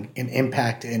growing in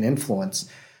impact and influence.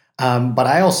 But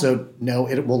I also know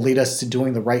it will lead us to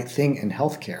doing the right thing in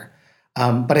healthcare.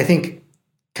 But I think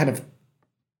kind of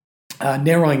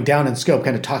narrowing down in scope,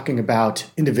 kind of talking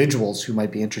about individuals who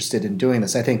might be interested in doing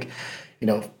this. I think,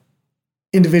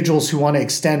 individuals who want to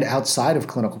extend outside of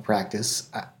clinical practice,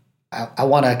 I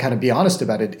want to kind of be honest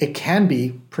about it. It can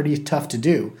be pretty tough to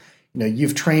do.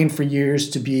 You've trained for years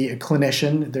to be a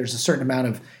clinician. There's a certain amount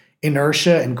of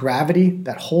inertia and gravity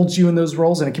that holds you in those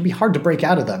roles, and it can be hard to break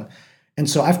out of them. And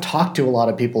so I've talked to a lot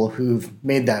of people who've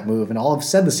made that move, and all have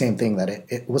said the same thing, that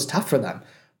it was tough for them,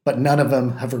 but none of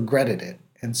them have regretted it.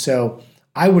 And so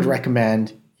I would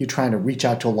recommend you trying to reach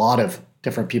out to a lot of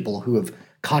different people who have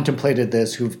contemplated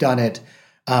this, who've done it,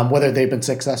 whether they've been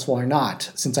successful or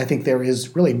not, since I think there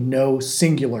is really no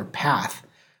singular path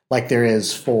like there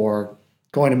is for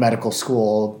going to medical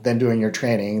school, then doing your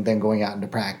training, then going out into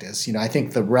practice. I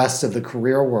think the rest of the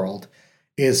career world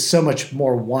is so much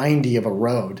more windy of a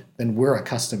road than we're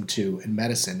accustomed to in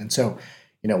medicine. And so,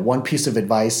 one piece of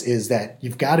advice is that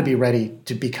you've got to be ready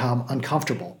to become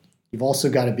uncomfortable. You've also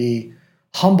got to be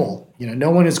humble. No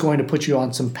one is going to put you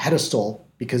on some pedestal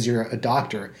because you're a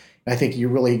doctor. And I think you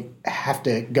really have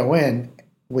to go in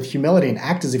with humility and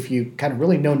act as if you kind of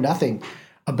really know nothing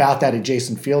about that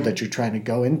adjacent field that you're trying to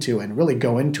go into, and really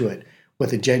go into it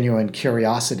with a genuine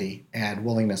curiosity and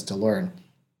willingness to learn.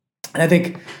 And I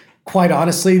think, quite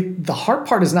honestly, the hard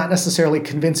part is not necessarily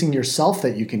convincing yourself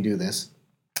that you can do this.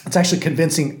 It's actually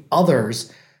convincing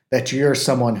others that you're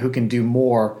someone who can do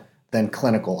more than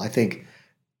clinical. I think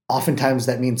oftentimes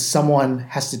that means someone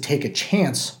has to take a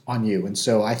chance on you. And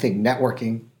so I think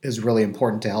networking is really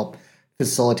important to help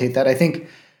facilitate that. I think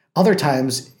other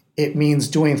times it means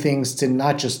doing things to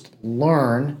not just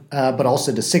learn, but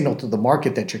also to signal to the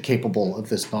market that you're capable of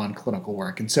this non-clinical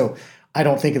work. And so I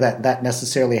don't think that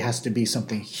necessarily has to be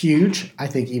something huge. I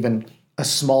think even a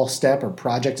small step or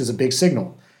project is a big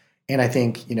signal. And I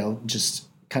think, just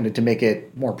kind of to make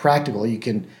it more practical, you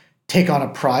can take on a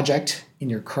project in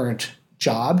your current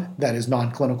job that is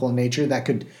non-clinical in nature that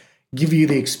could give you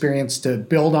the experience to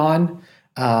build on,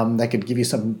 that could give you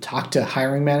something to talk to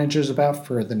hiring managers about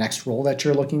for the next role that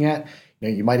you're looking at.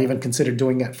 You might even consider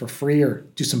doing it for free or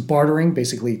do some bartering,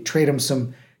 basically trade them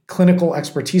some clinical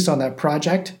expertise on that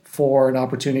project for an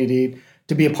opportunity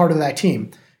to be a part of that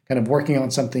team, kind of working on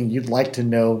something you'd like to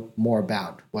know more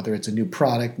about, whether it's a new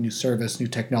product, new service, new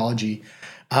technology.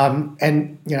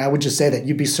 And I would just say that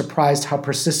you'd be surprised how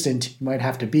persistent you might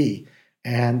have to be,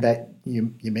 and that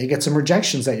you may get some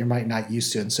rejections that you might not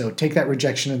used to. And so take that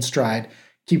rejection in stride,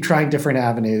 keep trying different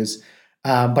avenues.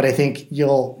 But I think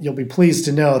you'll be pleased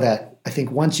to know that I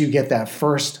think once you get that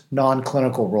first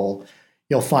non-clinical role,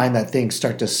 you'll find that things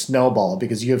start to snowball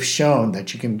because you have shown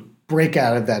that you can break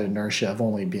out of that inertia of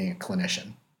only being a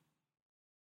clinician.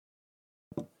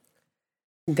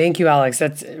 Thank you, Alex.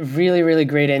 That's really, really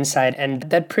great insight. And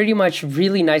that pretty much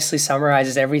really nicely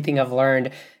summarizes everything I've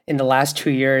learned in the last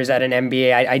 2 years at an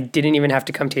MBA. I didn't even have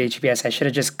to come to HBS. I should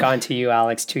have just gone to you,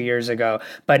 Alex, 2 years ago.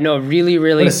 But no, really,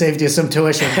 really. Would have saved you some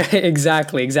tuition.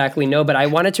 Exactly. No, but I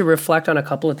wanted to reflect on a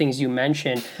couple of things you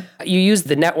mentioned. You used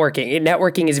the networking.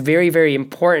 Networking is very, very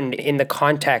important in the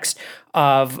context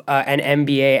of an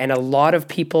MBA. And a lot of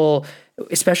people,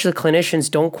 especially clinicians,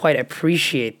 don't quite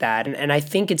appreciate that. And I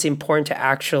think it's important to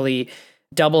actually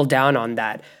double down on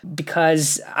that,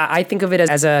 because I think of it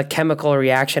as a chemical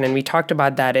reaction. And we talked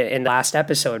about that in the last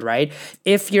episode, right?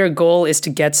 If your goal is to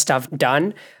get stuff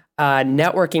done,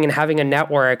 networking and having a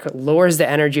network lowers the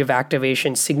energy of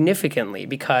activation significantly,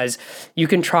 because you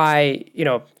can try,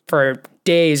 for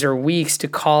days or weeks to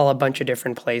call a bunch of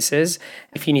different places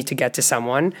if you need to get to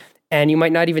someone. And you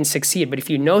might not even succeed. But if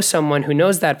you know someone who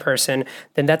knows that person,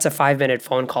 then that's a 5-minute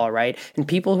phone call, right? And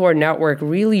people who are networked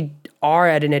really are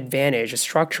at an advantage, a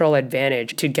structural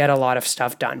advantage, to get a lot of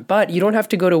stuff done. But you don't have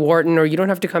to go to Wharton, or you don't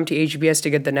have to come to HBS to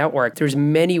get the network. There's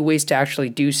many ways to actually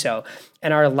do so.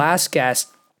 And our last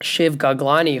guest, Shiv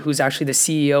Gaglani, who's actually the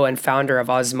CEO and founder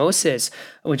of Osmosis,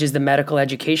 which is the medical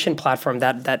education platform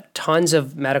that tons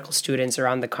of medical students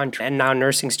around the country and now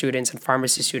nursing students and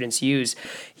pharmacy students use.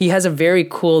 He has a very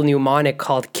cool mnemonic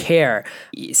called CARE,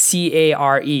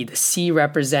 C-A-R-E. The C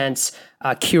represents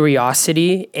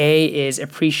curiosity, A is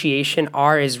appreciation,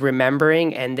 R is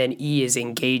remembering, and then E is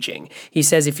engaging. He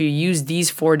says if you use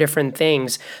these 4 different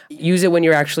things, use it when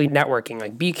you're actually networking.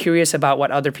 Like, be curious about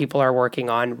what other people are working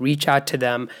on, reach out to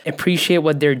them, appreciate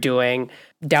what they're doing.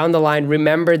 Down the line,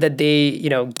 remember that they,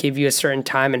 give you a certain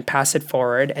time and pass it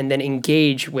forward, and then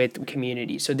engage with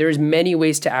community. So there's many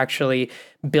ways to actually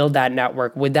build that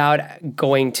network without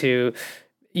going to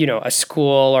a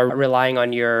school or relying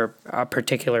on your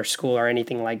particular school or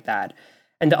anything like that.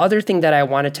 And the other thing that I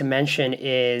wanted to mention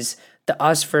is the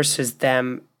us versus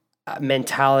them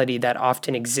mentality that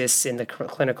often exists in the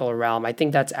clinical realm. I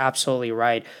think that's absolutely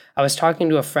right. I was talking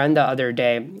to a friend the other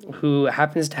day who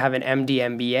happens to have an MD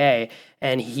MBA,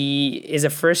 and he is a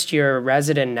first-year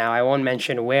resident now. I won't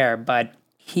mention where, but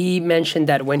he mentioned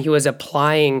that when he was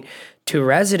applying to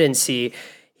residency,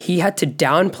 he had to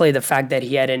downplay the fact that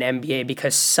he had an MBA,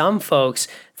 because some folks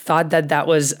thought that that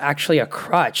was actually a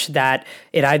crutch, that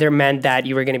it either meant that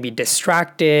you were going to be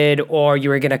distracted, or you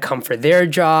were going to come for their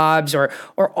jobs, or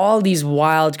all these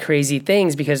wild, crazy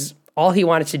things, because all he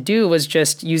wanted to do was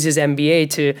just use his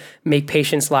MBA to make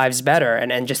patients' lives better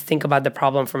and just think about the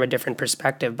problem from a different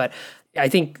perspective. But I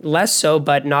think less so,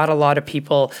 but not a lot of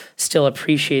people still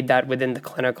appreciate that within the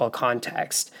clinical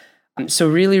context. So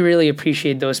really, really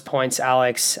appreciate those points,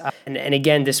 Alex. And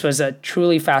again, this was a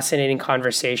truly fascinating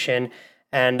conversation.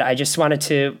 And I just wanted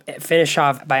to finish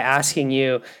off by asking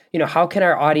you, how can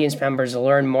our audience members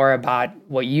learn more about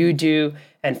what you do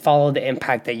and follow the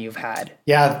impact that you've had?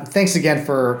 Yeah, thanks again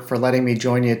for letting me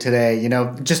join you today.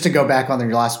 Just to go back on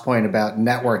your last point about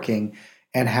networking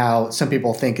and how some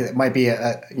people think it might be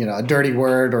a dirty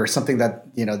word or something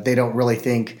that, they don't really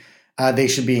think they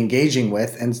should be engaging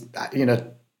with. And,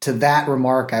 to that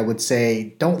remark, I would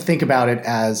say, don't think about it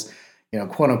as,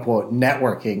 quote unquote,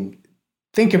 networking.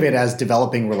 Think of it as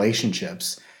developing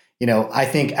relationships. I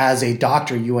think as a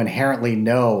doctor, you inherently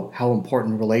know how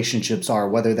important relationships are,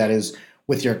 whether that is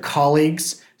with your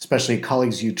colleagues, especially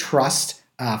colleagues you trust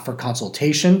for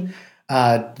consultation,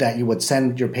 that you would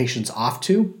send your patients off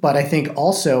to. But I think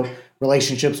also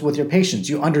relationships with your patients.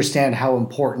 You understand how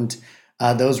important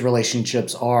those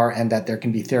relationships are, and that there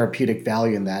can be therapeutic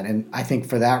value in that. And I think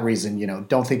for that reason,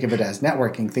 don't think of it as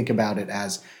networking. Think about it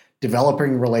as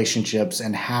developing relationships,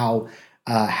 and how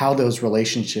those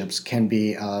relationships can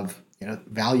be of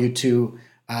value to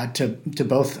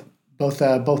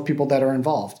both people that are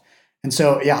involved. And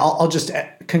so, I'll just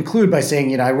conclude by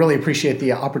saying, I really appreciate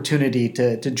the opportunity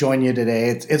to join you today.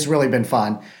 It's really been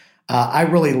fun. I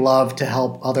really love to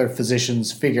help other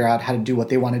physicians figure out how to do what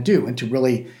they want to do, and to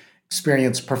really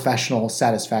experience professional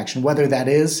satisfaction, whether that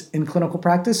is in clinical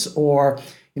practice or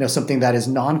something that is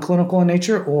non-clinical in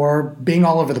nature, or being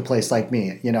all over the place like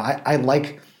me. I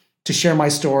like to share my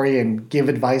story and give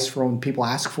advice when people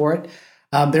ask for it.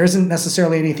 There isn't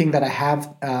necessarily anything that I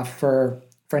have for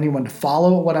anyone to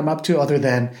follow what I'm up to other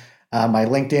than my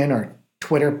LinkedIn or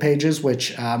Twitter pages,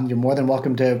 which you're more than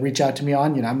welcome to reach out to me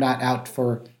on. I'm not out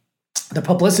for the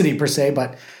publicity per se,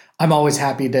 but I'm always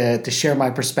happy to share my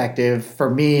perspective. For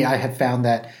me, I have found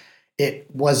that it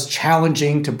was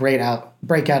challenging to break out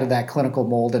of that clinical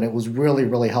mold, and it was really,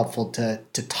 really helpful to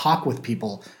talk with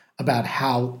people about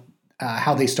how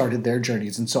they started their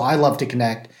journeys. And so I love to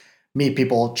connect, meet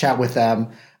people, chat with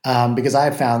them, because I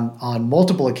have found on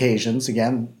multiple occasions,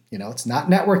 again, it's not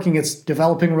networking, it's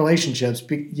developing relationships.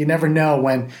 You never know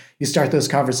when you start those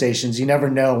conversations. You never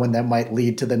know when that might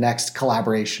lead to the next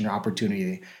collaboration or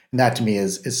opportunity. And that to me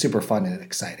is super fun and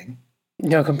exciting.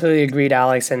 No, completely agreed,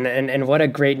 Alex. And what a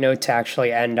great note to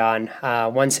actually end on.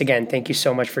 Once again, thank you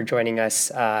so much for joining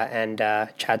us, and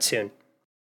chat soon.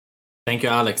 Thank you,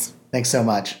 Alex. Thanks so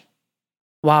much.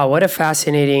 Wow, what a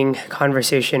fascinating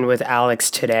conversation with Alex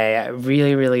today. I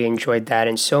really, really enjoyed that,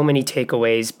 and so many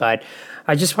takeaways. But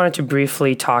I just wanted to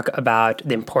briefly talk about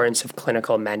the importance of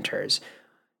clinical mentors.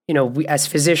 We, as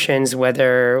physicians,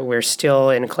 whether we're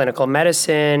still in clinical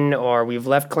medicine or we've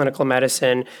left clinical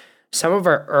medicine, some of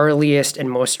our earliest and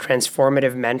most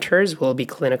transformative mentors will be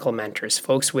clinical mentors,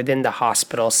 folks within the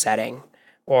hospital setting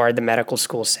or the medical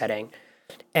school setting.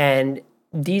 And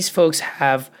these folks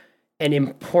have an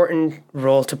important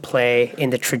role to play in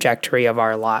the trajectory of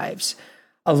our lives.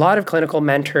 A lot of clinical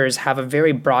mentors have a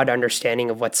very broad understanding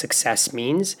of what success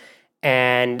means,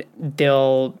 and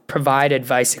they'll provide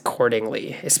advice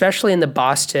accordingly. Especially in the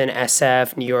Boston,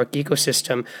 SF, New York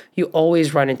ecosystem, you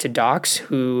always run into docs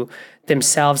who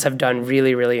themselves have done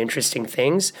really, really interesting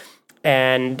things.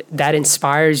 And that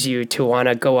inspires you to want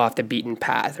to go off the beaten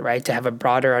path, right? To have a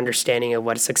broader understanding of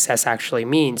what success actually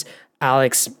means.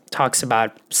 Alex talks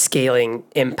about scaling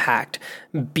impact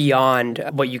beyond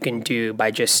what you can do by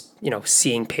just,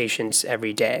 seeing patients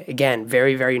every day. Again,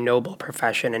 very, very noble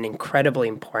profession and incredibly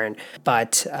important.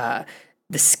 But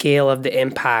the scale of the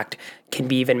impact can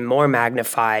be even more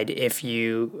magnified if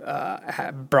you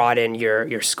broaden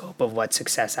your scope of what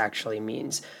success actually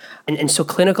means. And so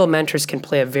clinical mentors can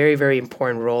play a very, very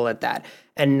important role at that.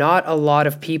 And not a lot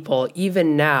of people,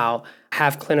 even now,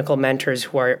 have clinical mentors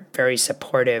who are very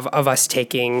supportive of us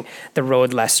taking the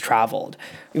road less traveled.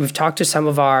 We've talked to some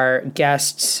of our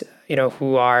guests,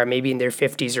 who are maybe in their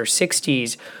 50s or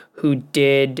 60s, who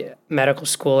did medical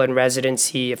school and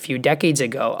residency a few decades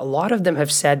ago. A lot of them have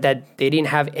said that they didn't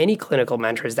have any clinical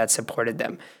mentors that supported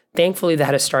them. Thankfully,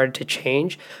 that has started to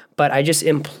change, but I just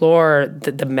implore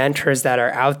the mentors that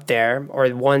are out there, or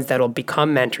the ones that will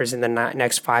become mentors in the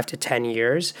next 5 to 10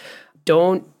 years,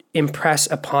 don't impress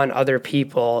upon other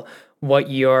people what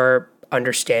your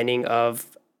understanding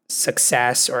of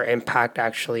success or impact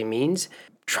actually means.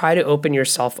 Try to open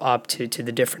yourself up to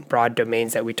the different broad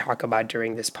domains that we talk about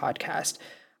during this podcast.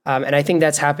 And I think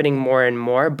that's happening more and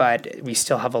more, but we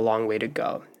still have a long way to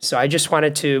go. So I just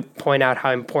wanted to point out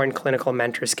how important clinical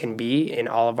mentors can be in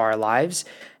all of our lives,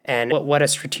 and what a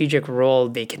strategic role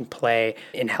they can play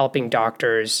in helping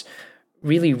doctors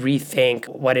really rethink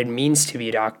what it means to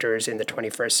be doctors in the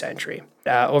 21st century.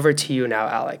 Over to you now,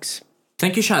 Alex.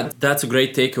 Thank you, Shad. That's a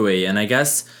great takeaway. And I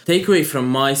guess takeaway from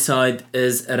my side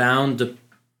is around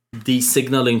the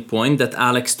signaling point that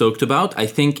Alex talked about. I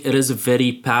think it is a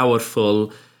very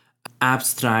powerful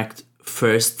abstract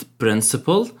first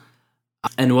principle.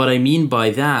 And what I mean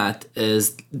by that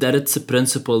is that it's a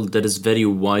principle that is very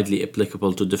widely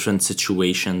applicable to different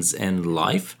situations in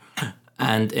life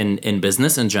and in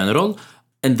business in general.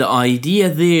 And the idea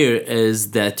there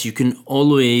is that you can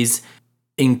always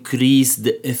increase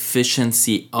the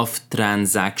efficiency of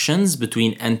transactions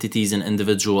between entities and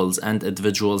individuals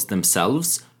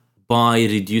themselves by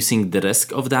reducing the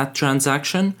risk of that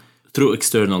transaction through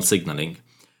external signaling.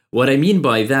 What I mean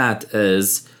by that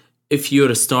is, if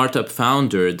you're a startup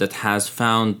founder that has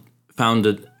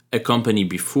founded a company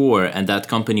before and that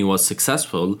company was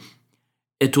successful,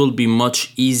 it will be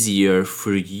much easier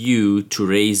for you to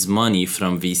raise money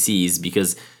from VCs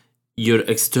because your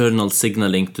external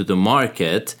signaling to the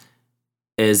market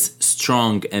is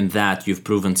strong in that you've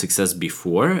proven success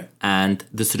before, and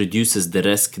this reduces the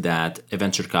risk that a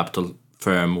venture capital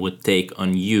firm would take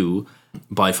on you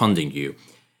by funding you.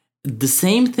 The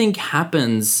same thing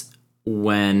happens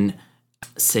when,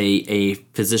 say, a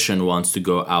physician wants to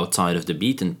go outside of the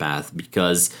beaten path,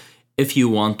 because if you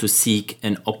want to seek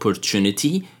an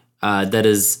opportunity that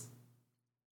is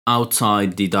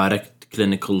outside the direct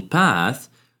clinical path,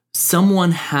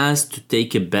 someone has to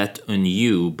take a bet on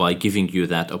you by giving you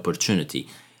that opportunity.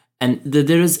 and that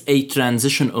there is a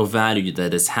transition of value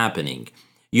that is happening.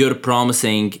 You're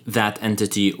promising that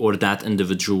entity or that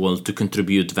individual to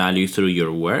contribute value through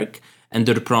your work, and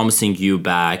they're promising you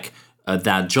back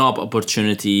that job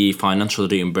opportunity, financial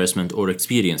reimbursement, or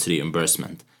experience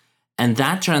reimbursement. And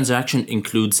that transaction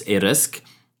includes a risk.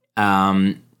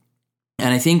 And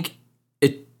I think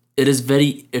it is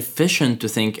very efficient to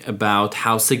think about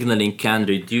how signaling can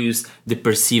reduce the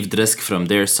perceived risk from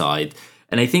their side.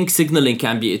 And I think signaling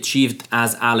can be achieved,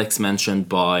 as Alex mentioned,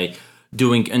 by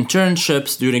doing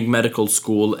internships during medical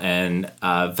school and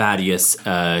various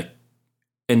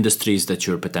industries that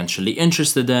you're potentially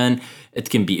interested in. It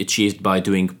can be achieved by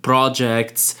doing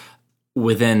projects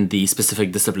within the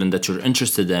specific discipline that you're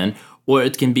interested in, or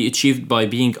it can be achieved by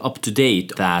being up to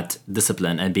date that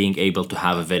discipline and being able to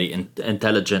have a very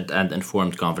intelligent and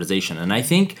informed conversation. And I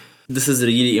think this is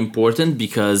really important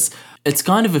because it's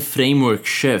kind of a framework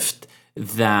shift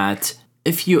that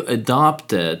if you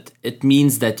adopt it, it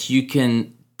means that you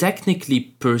can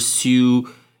technically pursue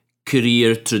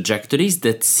career trajectories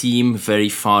that seem very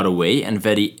far away and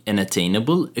very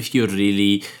unattainable if you're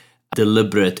really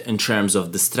deliberate in terms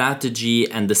of the strategy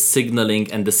and the signaling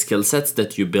and the skill sets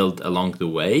that you build along the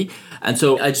way. And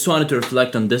so I just wanted to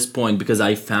reflect on this point because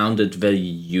I found it very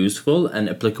useful and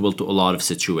applicable to a lot of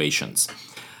situations.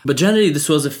 But generally, this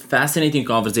was a fascinating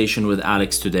conversation with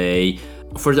Alex today.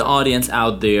 For the audience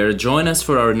out there, join us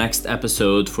for our next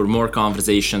episode for more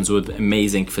conversations with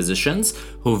amazing physicians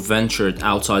who've ventured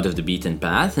outside of the beaten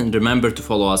path. And remember to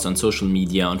follow us on social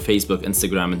media on Facebook,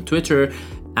 Instagram, and Twitter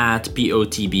at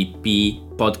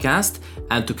POTBP Podcast,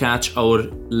 and to catch our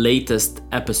latest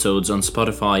episodes on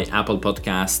Spotify, Apple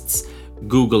Podcasts,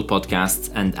 Google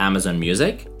Podcasts, and Amazon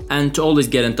Music. And to always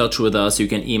get in touch with us, you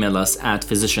can email us at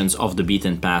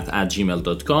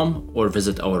physiciansofthebeatenpath@gmail.com or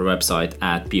visit our website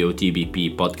at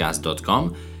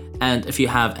potbppodcast.com. And if you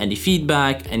have any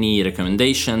feedback, any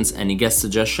recommendations, any guest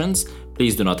suggestions,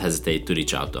 please do not hesitate to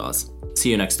reach out to us. See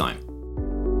you next time.